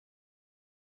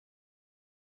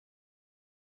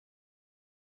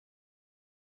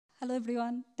Hello,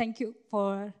 everyone. Thank you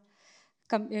for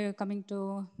coming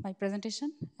to my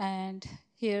presentation. And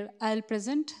here I'll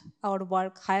present our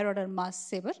work, Higher Order Mass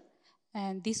Saber.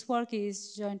 And this work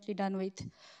is jointly done with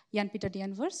Jan-Peter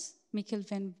Dienvers, Mikkel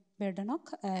van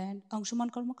Berdenok, and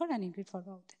Angshuman Kormakar and Ingrid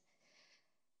Forbaute.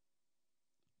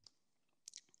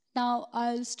 Now,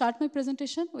 I'll start my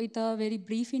presentation with a very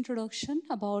brief introduction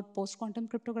about post-quantum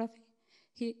cryptography.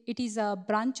 It is a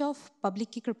branch of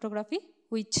public key cryptography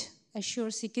which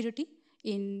assures security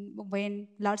in when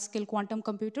large-scale quantum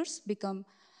computers become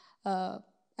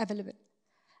available.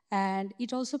 And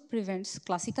it also prevents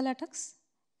classical attacks,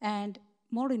 and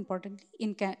more importantly,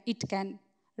 it can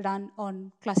run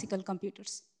on classical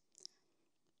computers.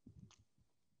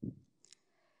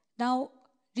 Now,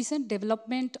 due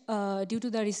to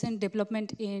the recent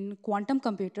development in quantum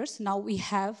computers, now we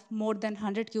have more than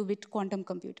 100 qubit quantum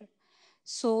computer.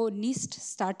 So NIST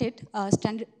started a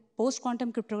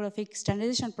post-quantum cryptographic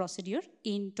standardization procedure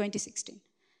in 2016.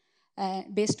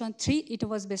 It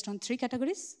was based on three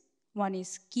categories. One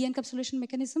is key encapsulation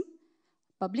mechanism,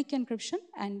 public encryption,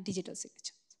 and digital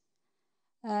signature.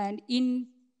 And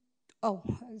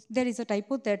there is a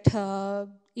typo that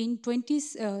in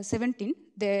 2017,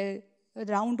 the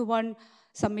round one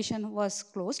submission was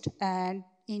closed, and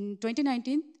in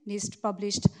 2019, NIST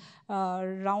published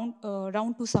round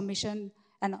two submission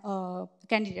and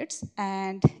candidates,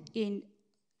 and in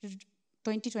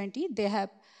 2020,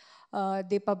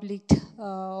 they published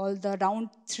all the round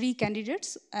three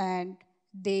candidates, and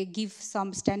they give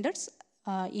some standards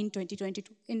in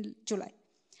 2022 in July.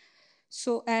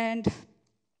 So, and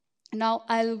now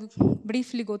I'll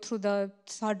briefly go through the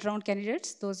third round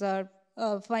candidates. Those are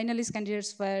finalist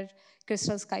candidates were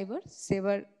Crystal's Kyber,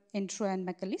 Saber, Intro, and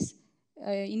McAleese.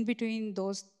 In between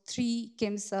those three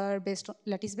chems are based on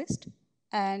lattice-based,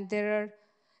 and there are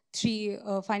three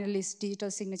finalist digital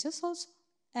signatures also,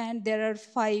 and there are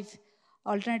 5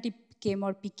 alternative chem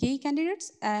or PK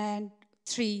candidates and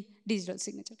 3 digital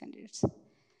signature candidates.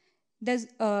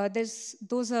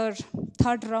 Those are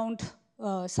third round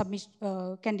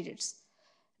candidates.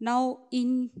 Now,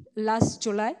 in last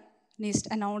July, NIST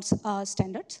announced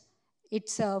standards.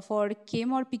 It's for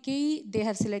KM or PKE, they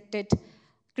have selected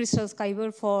Crystal's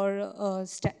Kyber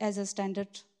as a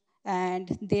standard,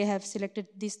 and they have selected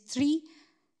these 3.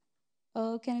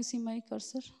 Can you see my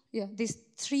cursor? Yeah, these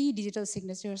 3 digital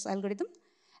signatures algorithm.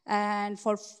 And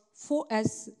for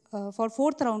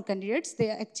fourth round candidates, they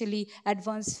actually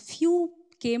advance few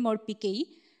KM or PKE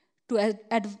to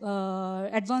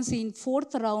advance in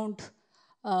fourth round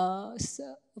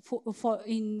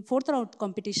fourth round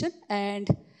competition and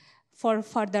for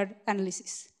further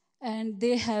analysis. And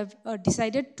they have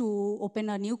decided to open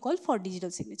a new call for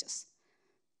digital signatures.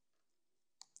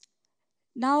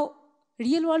 Now,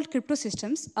 real-world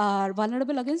cryptosystems are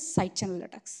vulnerable against side channel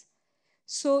attacks.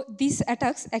 So these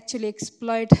attacks actually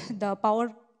exploit the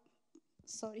power.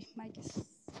 Sorry, mic is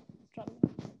struggling.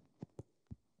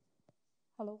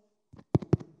 Hello.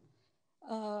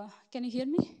 Can you hear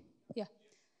me? Yeah.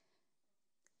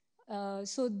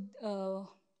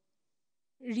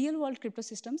 Real-world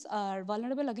cryptosystems are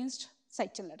vulnerable against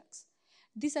side channel attacks.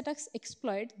 These attacks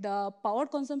exploit the power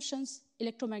consumptions,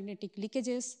 electromagnetic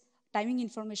leakages, timing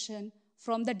information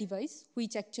from the device,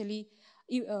 which actually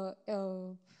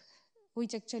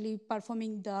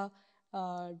performing the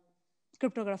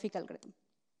cryptographic algorithm.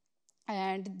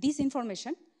 And this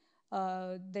information,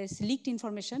 this leaked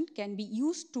information, can be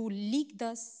used to leak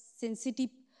the sensitive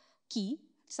key,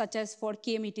 such as for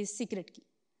KM it is secret key.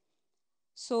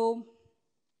 So,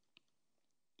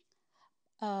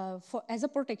 as a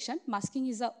protection, masking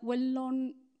is a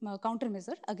well-known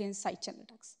countermeasure against side channel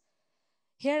attacks.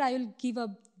 Here I will give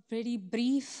a very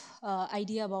brief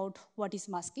idea about what is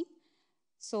masking.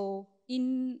 So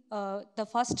in the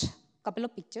first couple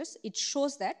of pictures, it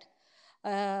shows that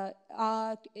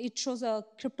it shows a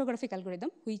cryptographic algorithm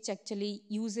which actually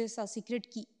uses a secret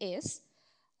key S,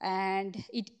 and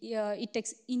it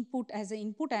takes input as an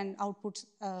input and output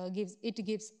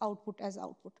gives output as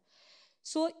output.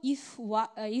 So if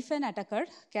an attacker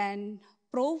can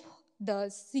probe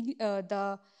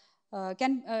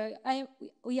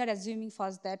we are assuming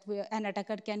first that an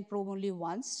attacker can probe only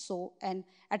once. So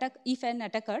if an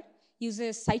attacker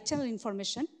uses side channel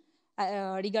information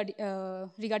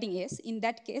regarding S, in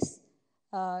that case,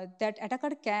 that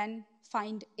attacker can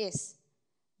find S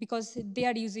because they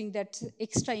are using that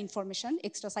extra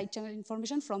side channel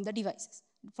information from the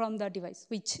device,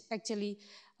 which actually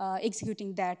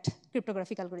executing that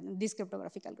cryptographic algorithm, this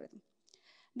cryptographic algorithm.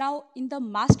 Now, in the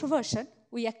masked version,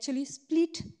 we actually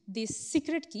split this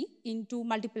secret key into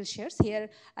multiple shares. Here,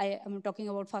 I am talking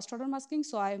about first order masking,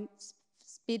 so I am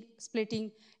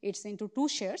splitting it into 2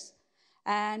 shares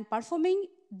and performing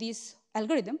this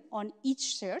algorithm on each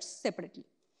share separately.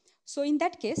 So in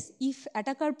that case, if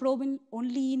attacker probe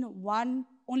only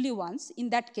once, in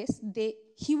that case,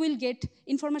 he will get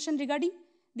information regarding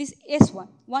this S1,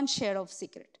 one share of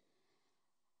secret.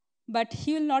 But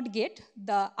he will not get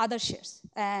the other shares.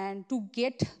 And to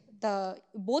get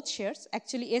both shares,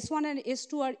 actually S1 and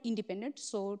S2 are independent.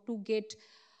 So to get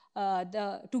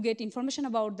information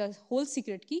about the whole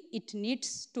secret key, it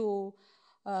needs to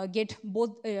get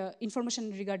both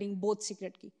information regarding both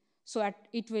secret key. So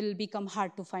it will become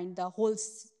hard to find the whole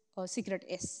secret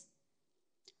S.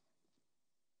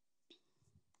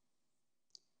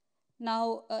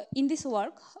 Now, in this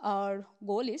work, our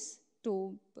goal is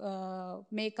to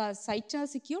make a side-channel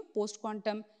secure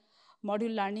post-quantum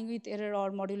module learning with error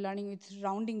or module learning with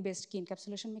rounding-based key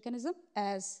encapsulation mechanism,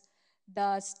 as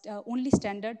the only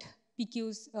standard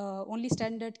PQ's only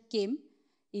standard KEM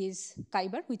is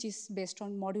Kyber, which is based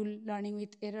on module learning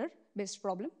with error-based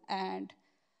problem, and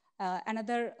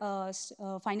another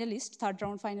finalist, third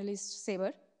round finalist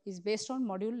Saber, is based on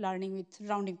module learning with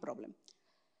rounding problem.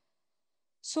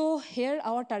 So here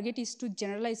our target is to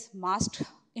generalize masked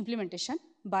implementation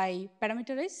by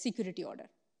parameterized security order.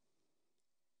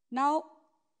 Now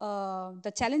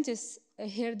the challenges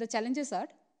are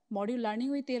module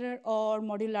learning with error or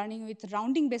module learning with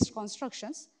rounding based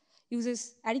constructions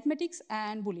uses arithmetics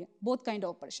and Boolean, both kind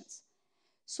of operations.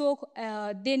 So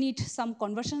they need some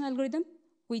conversion algorithm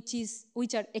which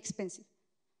are expensive.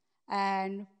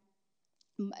 And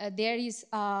there is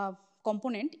a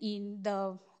component in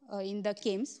the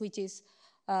KEMs, which is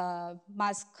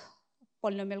mask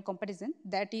polynomial comparison,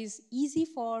 that is easy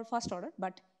for first order,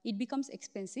 but it becomes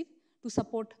expensive to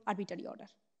support arbitrary order.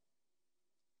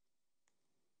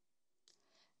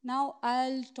 Now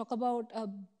I'll talk about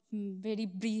very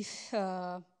brief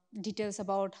details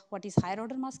about what is higher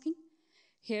order masking.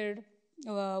 Here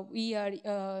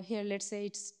let's say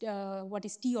it's what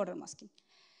is T order masking.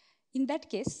 In that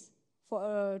case,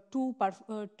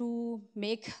 to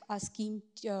make a scheme,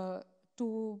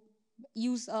 to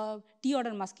use a T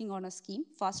order masking on a scheme,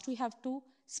 first we have to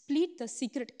split the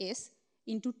secret S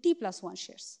into T plus 1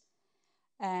 shares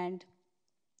and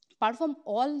perform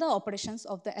all the operations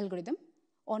of the algorithm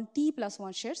on T plus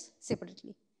 1 shares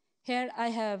separately. Here I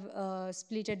have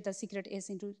splitted the secret S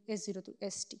into S0 to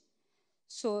ST.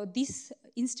 So this,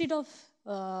 instead of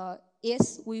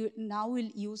S, we now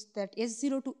will use that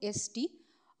S0 to ST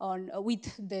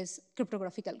with this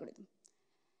cryptographic algorithm.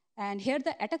 And here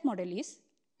the attack model is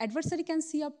adversary can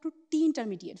see up to T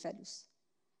intermediate values,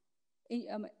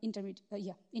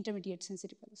 intermediate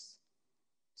sensitive values.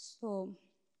 So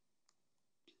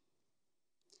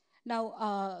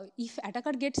now if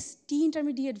attacker gets T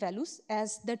intermediate values,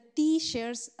 as the T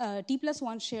plus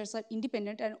 1 shares are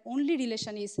independent and only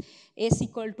relation is S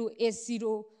equal to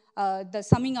S0, the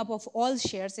summing up of all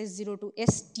shares S0 to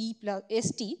ST plus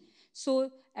ST.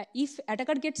 So if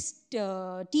attacker gets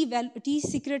T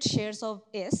secret shares of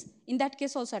S, in that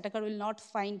case also attacker will not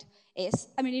find S.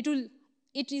 I mean,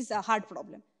 it is a hard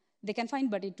problem. They can find,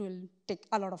 but it will take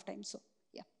a lot of time. So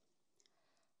yeah.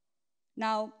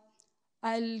 Now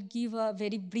I'll give a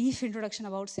very brief introduction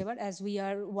about Saber, as we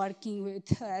are working with,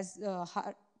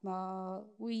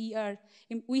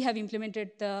 we have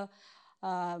implemented the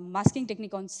masking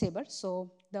technique on Saber.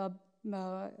 So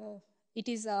it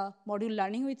is a module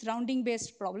learning with rounding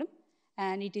based problem,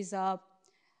 and it is a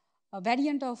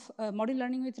variant of module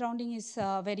learning with rounding is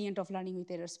a variant of learning with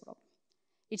errors problem.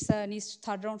 It's a NIST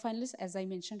third round finalist, as I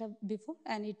mentioned before,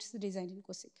 and it's designed in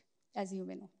COSIC, as you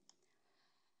may know.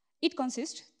 It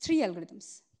consists 3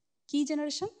 algorithms: key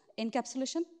generation,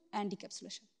 encapsulation, and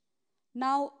decapsulation.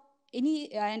 Now,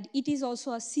 and it is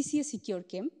also a CCA secure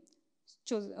KEM,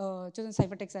 chosen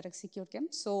ciphertext attack secure KEM.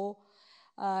 So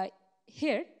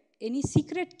here, any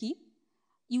secret key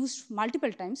used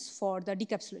multiple times for the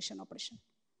decapsulation operation.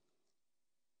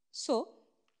 So,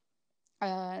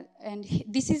 and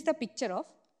this is the picture of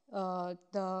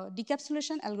the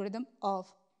decapsulation algorithm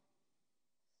of,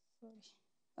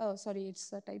 sorry,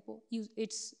 it's a typo.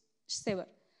 It's Saber,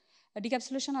 a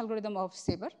decapsulation algorithm of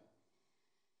Saber.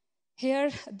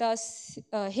 Here the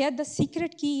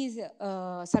secret key is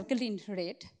circled in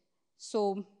red.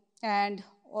 So, and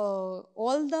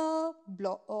all the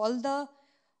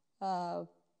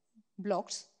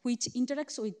blocks which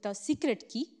interacts with the secret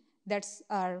key that's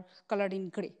are colored in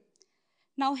gray.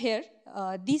 Now here,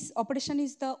 this operation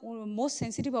is the most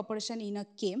sensitive operation in a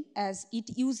KEM, as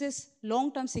it uses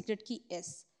long-term secret key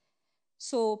S.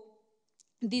 So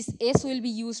this S will be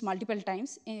used multiple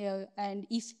times, and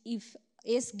if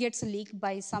S gets leaked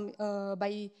by some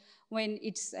by when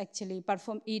it's actually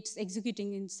it's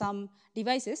executing in some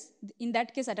devices. In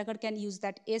that case, attacker can use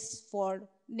that S for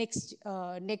next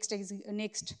to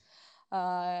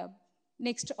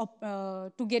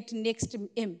get next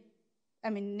M. I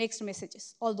mean next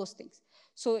messages, all those things.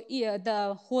 So yeah,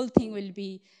 the whole thing will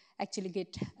be actually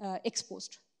get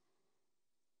exposed.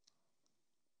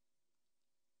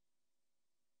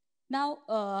 Now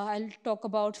I'll talk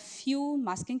about few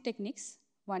masking techniques.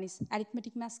 One is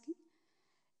arithmetic masking.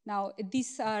 Now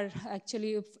these are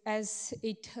actually, as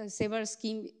Saber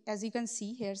scheme, as you can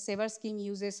see here, Saber scheme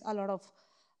uses a lot of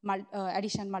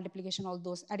addition, multiplication, all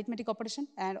those arithmetic operation.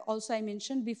 And also I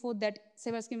mentioned before that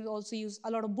Saber scheme also use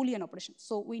a lot of Boolean operations.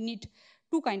 So we need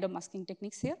two kind of masking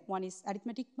techniques here. One is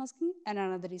arithmetic masking and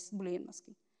another is Boolean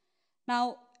masking.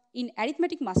 Now in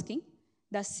arithmetic masking,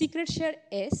 the secret share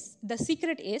S, the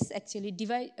secret S actually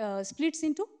splits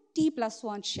into T plus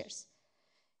 1 shares.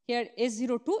 Here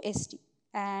S0 to ST.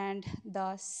 And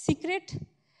the secret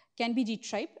can be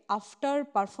retrieved after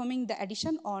performing the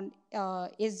addition on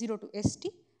S0 to ST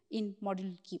in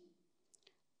module Q.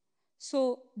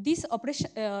 So this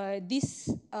operation,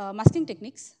 masking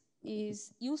techniques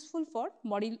is useful for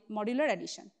modular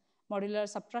addition, modular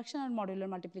subtraction, and modular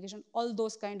multiplication, all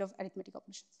those kind of arithmetic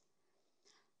operations.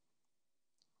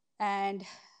 And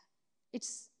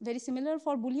it's very similar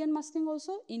for Boolean masking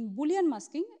also. In Boolean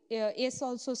masking, S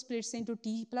also splits into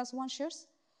T plus 1 shares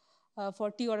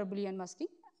for T order Boolean masking,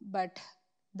 but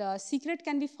the secret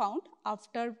can be found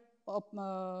after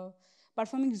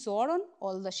performing XOR on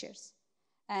all the shares.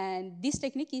 And this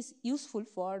technique is useful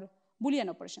for Boolean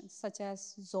operations such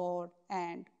as XOR,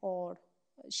 AND, OR,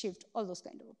 shift, all those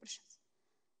kind of operations.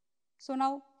 So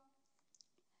now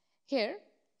here,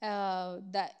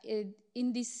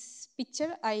 in this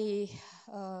picture, I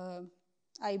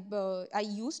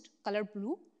used color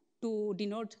blue to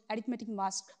denote arithmetic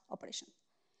mask operation.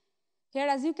 Here,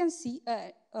 as you can see,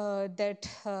 that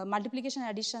multiplication,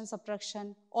 addition,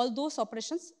 subtraction, all those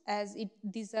operations, as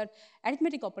these are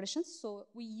arithmetic operations. So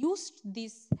we used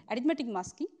this arithmetic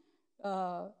masking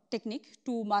technique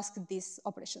to mask these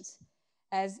operations,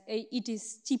 as it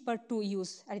is cheaper to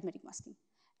use arithmetic masking.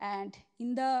 And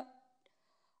in the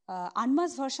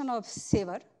unmasked version of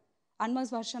Saber,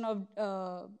 unmasked version of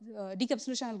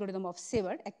decapsulation algorithm of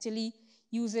Saber actually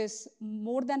uses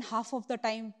more than half of the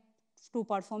time to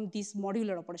perform these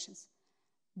modular operations.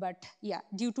 But yeah,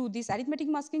 due to this arithmetic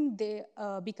masking, they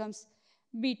becomes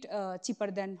bit cheaper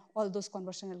than all those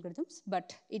conversion algorithms.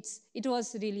 But it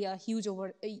was really a huge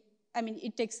I mean,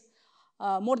 it takes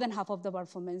more than half of the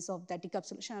performance of that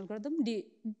decapsulation algorithm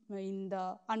in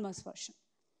the unmasked version.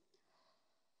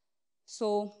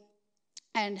 So,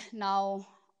 and now,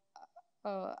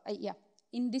 yeah,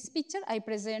 in this picture, I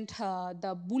present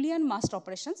the Boolean masked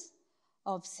operations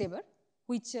of Saber,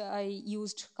 which I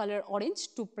used color orange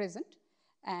to present.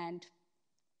 And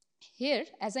here,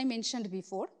 as I mentioned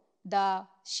before, the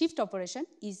shift operation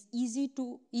is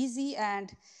easy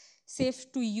and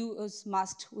safe to use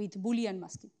masked with Boolean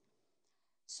masking.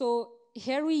 So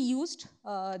here we used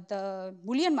the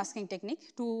Boolean masking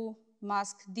technique to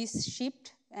mask this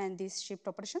shift and these shift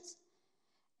operations.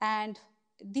 And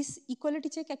this equality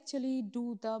check actually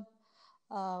do the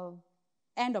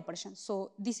AND operation.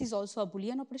 So this is also a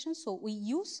Boolean operation. So we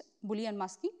use Boolean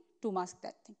masking to mask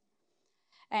that thing.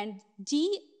 And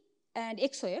G and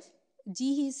XOF,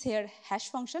 G is here hash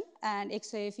function and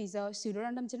XOF is a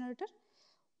pseudo-random generator.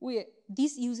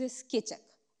 This uses k-check,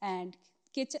 and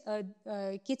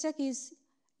k-check is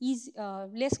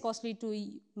less costly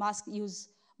to mask use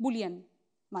Boolean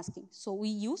masking. So we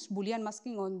use Boolean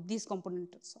masking on these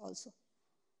components also.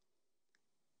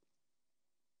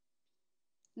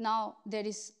 Now there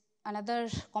is another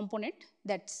component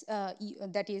that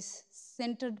is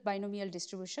centered binomial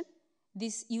distribution.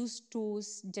 This used to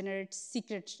generate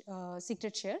secret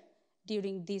share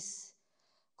during this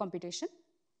computation.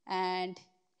 And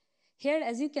here,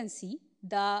 as you can see,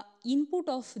 the input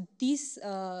of this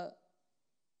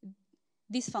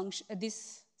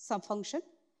subfunction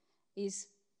is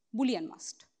Boolean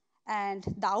masked, and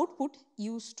the output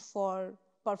used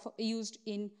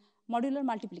in modular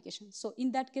multiplication. So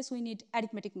in that case, we need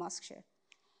arithmetic mask share.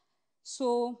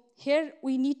 So here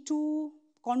we need to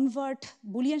convert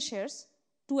Boolean shares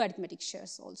to arithmetic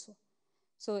shares also.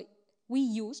 So we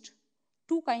used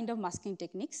two kind of masking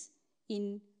techniques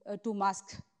to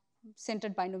mask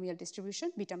centered binomial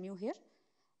distribution, beta mu here,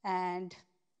 and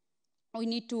we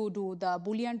need to do the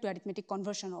Boolean to arithmetic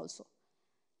conversion also.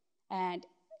 And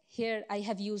here I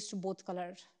have used both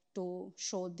color to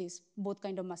show this both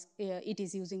kind of mask. It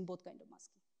is using both kind of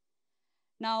masking.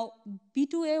 Now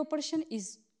B2A operation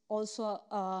is also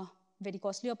a very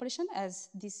costly operation, as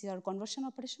these are conversion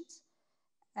operations.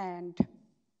 And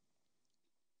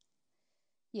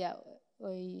yeah,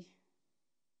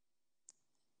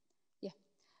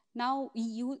 now we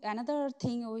use another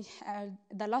thing,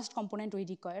 the last component we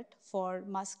required for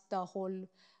mask the whole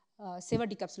Saber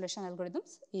decapsulation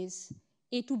algorithms is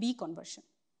A to B conversion.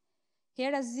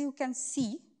 Here, as you can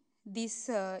see, this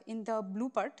in the blue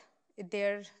part,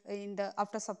 there in the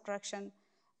after subtraction,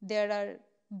 there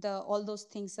are all those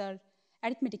things are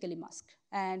arithmetically masked.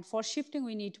 And for shifting,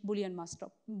 we need Boolean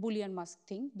mask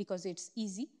thing because it's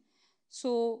easy.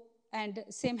 So, and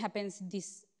same happens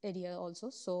this area also.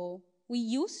 So we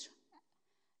used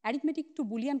arithmetic to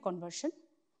Boolean conversion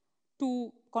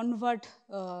to convert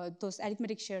those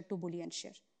arithmetic share to Boolean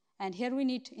share. And here we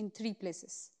need in 3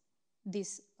 places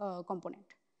this component.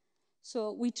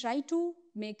 So we try to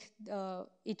make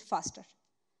it faster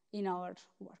in our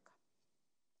work.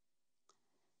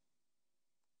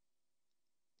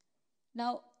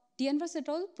 Now, D'Anvers et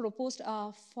al. Proposed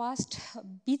a fast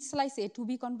bit slice A to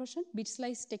B conversion, bit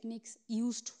slice techniques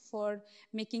used for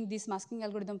making this masking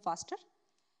algorithm faster.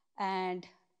 And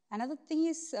another thing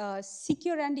is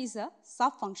secure AND is a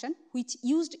sub-function which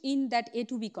used in that A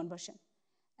to B conversion.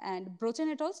 And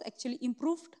Brochen et al. Actually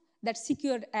improved that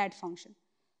secure add function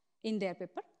in their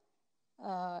paper.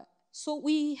 So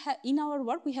we in our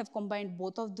work, we have combined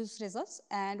both of these results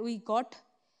and we got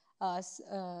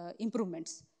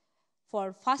improvements.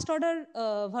 For first order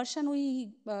version,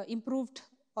 we improved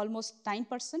almost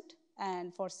 9%,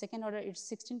 and for second order, it's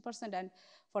 16%, and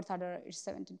for third order, it's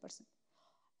 17%.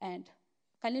 And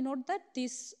kindly note that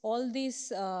all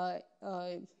these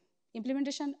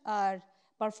implementation are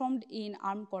performed in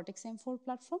ARM Cortex-M4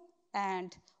 platform,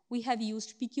 and we have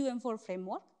used PQM4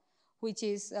 framework, which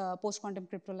is post-quantum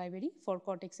crypto library for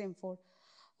Cortex-M4.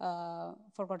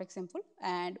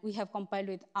 And we have compiled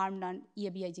with ARM-None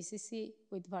EABI GCC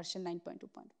with version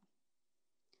 9.2.1.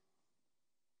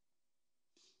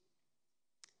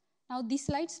 Now these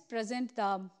slides present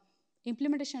the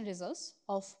implementation results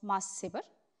of masked Saber.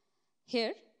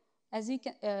 Here, as you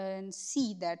can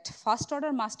see that first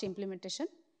order masked implementation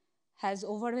has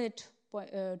overweight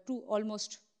to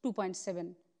almost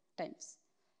 2.7 times.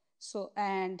 So,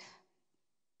 and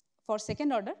for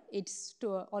second order, it's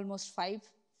to almost 5,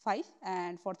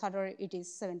 and for third order, it is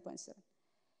 7.7.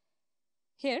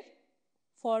 Here,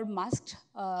 for masked,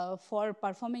 for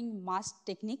performing masked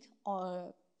technique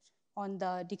on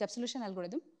the decapsulation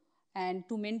algorithm, and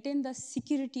to maintain the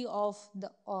security of the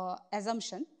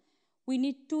assumption, we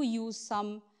need to use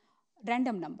some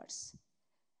random numbers.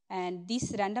 And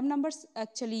these random numbers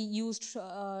actually used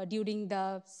during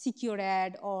the secure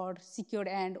add or secure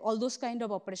AND, all those kind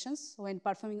of operations when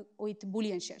performing with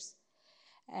Boolean shares.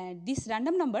 And these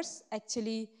random numbers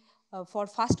actually, for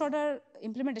first order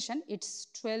implementation, it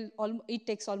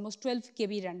takes almost 12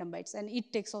 KB random bytes, and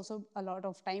it takes also a lot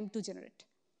of time to generate.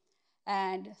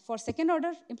 And for second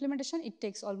order implementation, it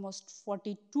takes almost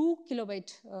 42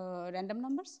 kilobyte random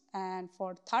numbers, and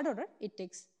for third order, it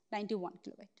takes 91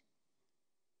 kilobyte.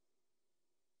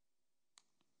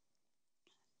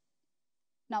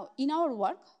 Now, in our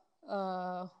work,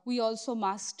 we also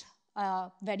masked a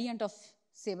variant of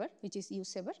Saber, which is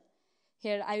uSaber.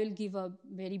 Here, I will give a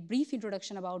very brief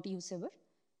introduction about uSaber.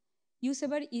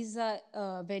 uSaber is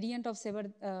a variant of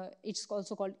Saber. It's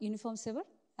also called uniform Saber,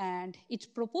 and it's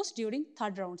proposed during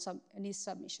third round niche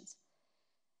submissions.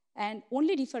 And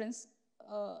only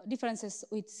differences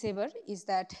with Saber is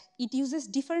that it uses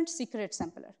different secret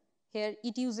sampler. Here,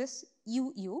 it uses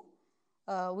UU,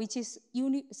 which is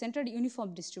centered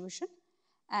uniform distribution,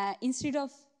 instead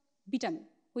of beta mu,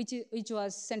 which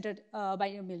was centered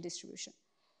binomial distribution.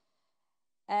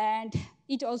 And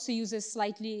it also uses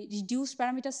slightly reduced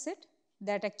parameter set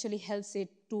that actually helps it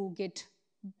to get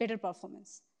better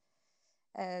performance.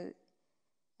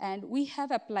 And we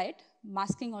have applied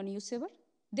masking on uSaber.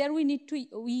 There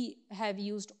we have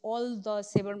used all the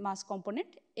Saber mask component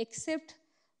except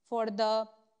for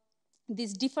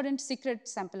this different secret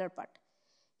sampler part.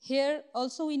 Here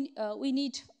also we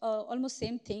need almost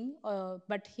same thing,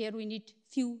 but here we need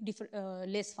few different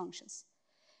less functions.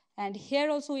 And here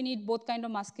also we need both kind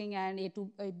of masking and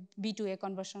B to A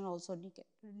conversion also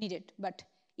needed, but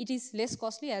it is less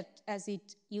costly as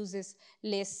it uses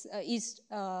less,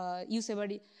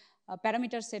 uSaber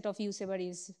parameter set of uSaber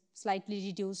is slightly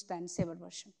reduced than Saber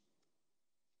version.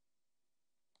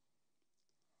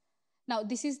 Now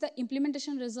this is the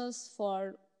implementation results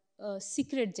for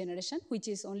secret generation, which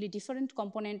is only different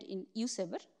component in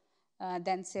uSaber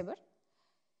than Saber.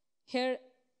 Here,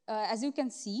 as you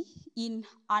can see, in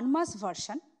unmasked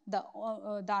version, the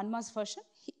unmasked version,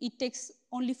 it takes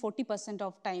only 40%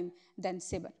 of time than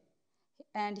Saber.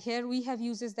 And here we have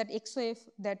uses that XOF,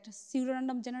 that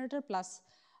pseudo-random generator plus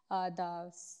the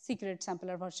secret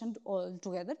sampler version all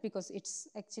together, because it's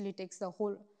actually takes the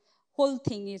whole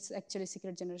thing is actually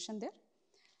secret generation there.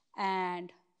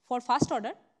 And for first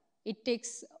order, it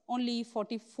takes only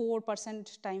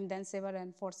 44% time than Saber,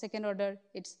 and for second order,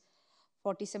 it's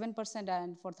 47%,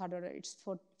 and for third order, it's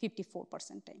for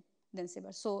 54% time than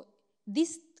Saber. So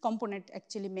this component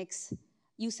actually makes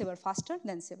uSaber faster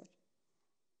than Saber.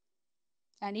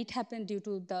 And it happened due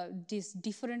to this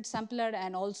different sampler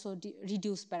and also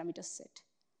reduced parameter set.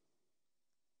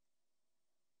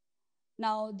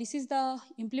 Now, this is the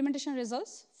implementation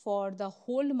results for the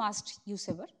whole masked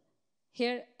uSaber.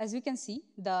 Here, as we can see,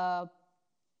 the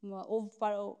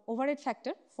overhead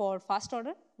factor for first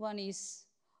order one is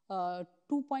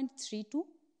 2.32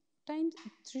 times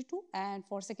 32, and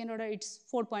for second order it's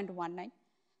 4.19,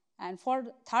 and for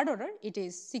third order it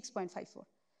is 6.54.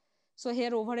 So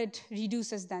here overhead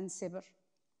reduces than Saber.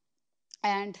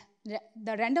 And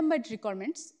the random byte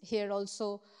requirements here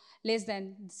also less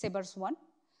than Saber's one.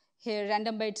 Here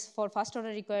random bytes for first order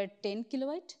require 10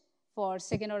 kilobyte, for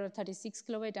second order 36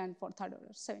 kilobyte, and for third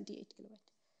order 78 kilobyte.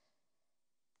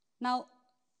 Now,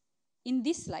 in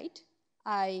this slide,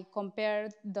 I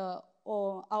compare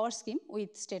our scheme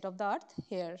with state of the art.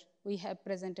 Here we have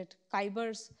presented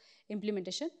Kyber's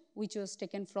implementation, which was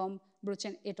taken from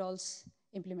Brochen et al.'s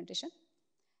implementation.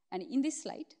 And in this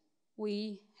slide,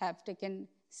 we have taken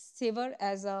Saber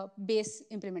as a base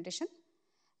implementation.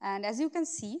 And as you can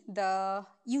see, the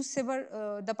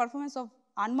uSaber, the performance of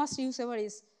unmasked uSaber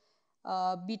is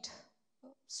a bit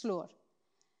slower.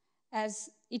 As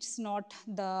it's not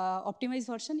the optimized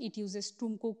version, it uses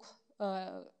Tumcook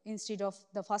instead of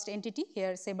the first entity.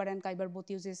 Here, Saber and Kyber both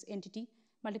uses entity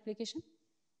multiplication.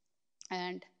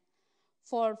 And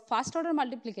for first order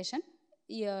multiplication,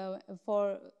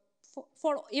 for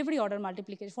every order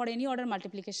multiplication, for any order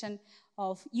multiplication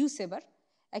of uSaber,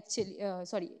 actually,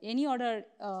 any order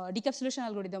decapsulation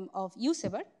algorithm of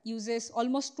uSaber uses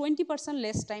almost 20%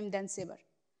 less time than Saber.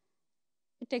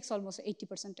 It takes almost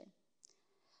 80% time.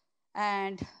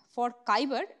 And for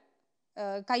Kyber,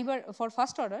 for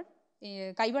first order,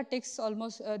 Kyber takes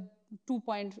almost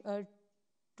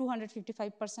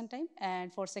 255% time,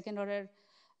 and for second order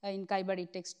in Kyber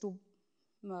it takes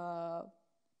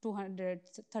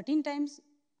 213 times,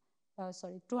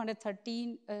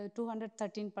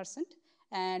 213%,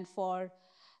 and for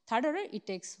third order it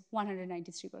takes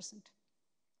 193%.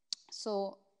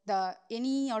 So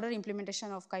any order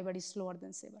implementation of Kyber is slower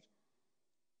than Saber.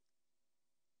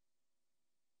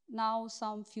 Now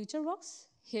some future works.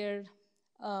 Here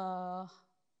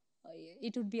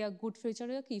it would be a good future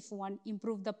work if one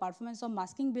improve the performance of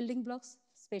masking building blocks,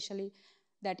 especially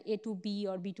that A to B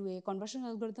or B to A conversion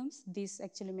algorithms. This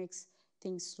actually makes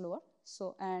things slower.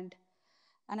 So, and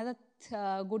another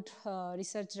good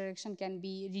research direction can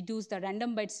be reduce the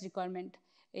random bytes requirement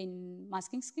in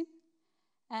masking scheme.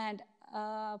 And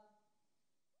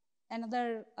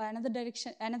another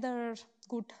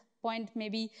good point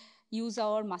maybe use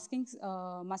our masking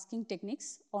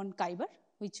techniques on Kyber,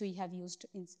 which we have used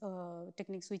in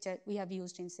we have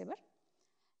used in Saber.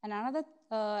 And another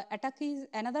attack is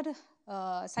another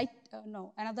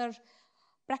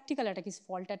practical attack is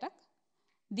fault attack.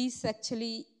 This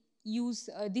actually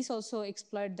this also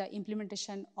exploit the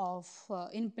implementation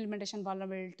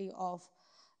vulnerability of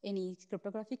any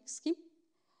cryptographic scheme.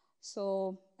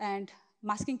 So, and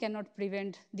masking cannot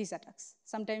prevent these attacks.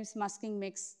 Sometimes masking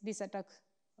makes this attack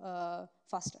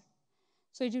faster.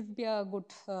 So it would be a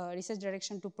good research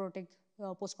direction to protect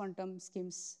post-quantum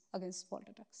schemes against fault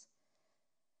attacks.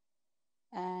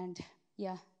 And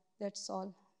yeah, that's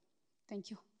all.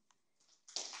 Thank you.